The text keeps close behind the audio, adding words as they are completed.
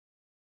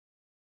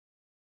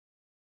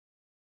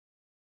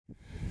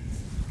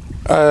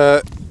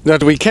Now,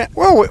 do we count?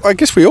 Well, I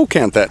guess we all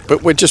count that,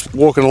 but we're just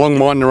walking along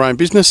minding our own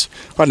business.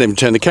 I didn't even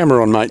turn the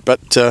camera on, mate, but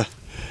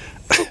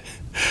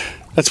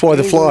that's why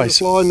the flies.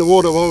 Fly in the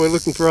water while we're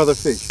looking for other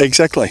fish.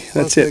 Exactly,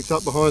 that's it.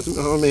 Up behind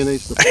me and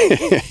eats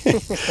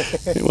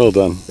the Well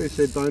done. Who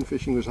said bone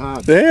fishing was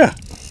hard? Yeah.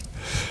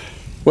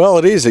 Well,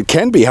 it is. It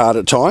can be hard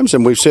at times,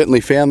 and we've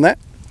certainly found that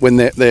when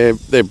they're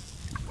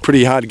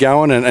pretty hard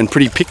going and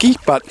pretty picky.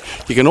 But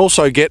you can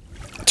also get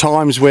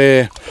times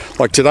where,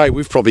 like today,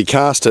 we've probably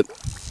cast at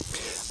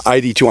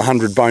 80 to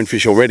 100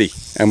 bonefish already,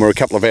 and we're a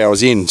couple of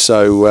hours in.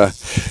 So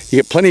you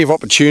get plenty of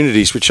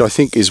opportunities, which I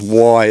think is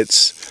why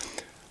it's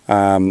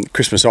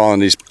Christmas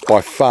Island is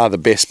by far the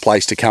best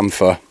place to come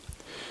for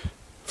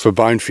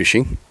bone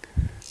fishing,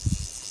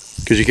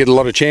 because you get a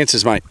lot of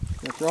chances, mate.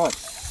 That's right.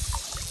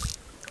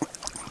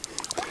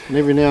 And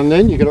every now and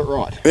then you get it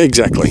right.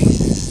 Exactly. And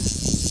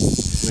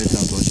then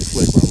sometimes you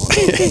flick one like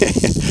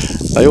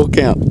that. They all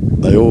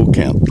count. They all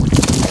count.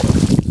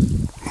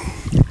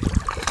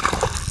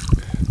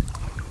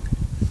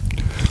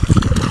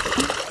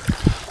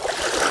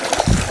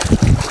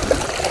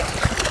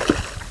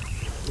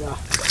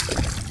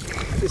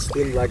 It's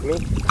still like me.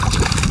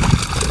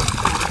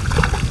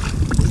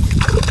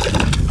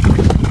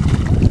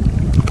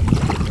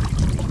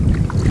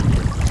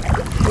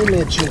 Who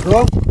let you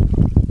go?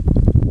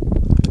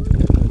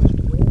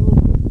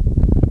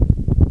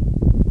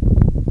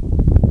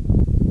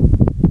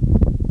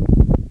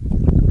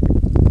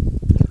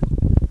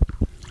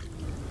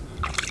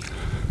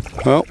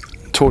 Well,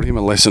 taught him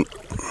a lesson.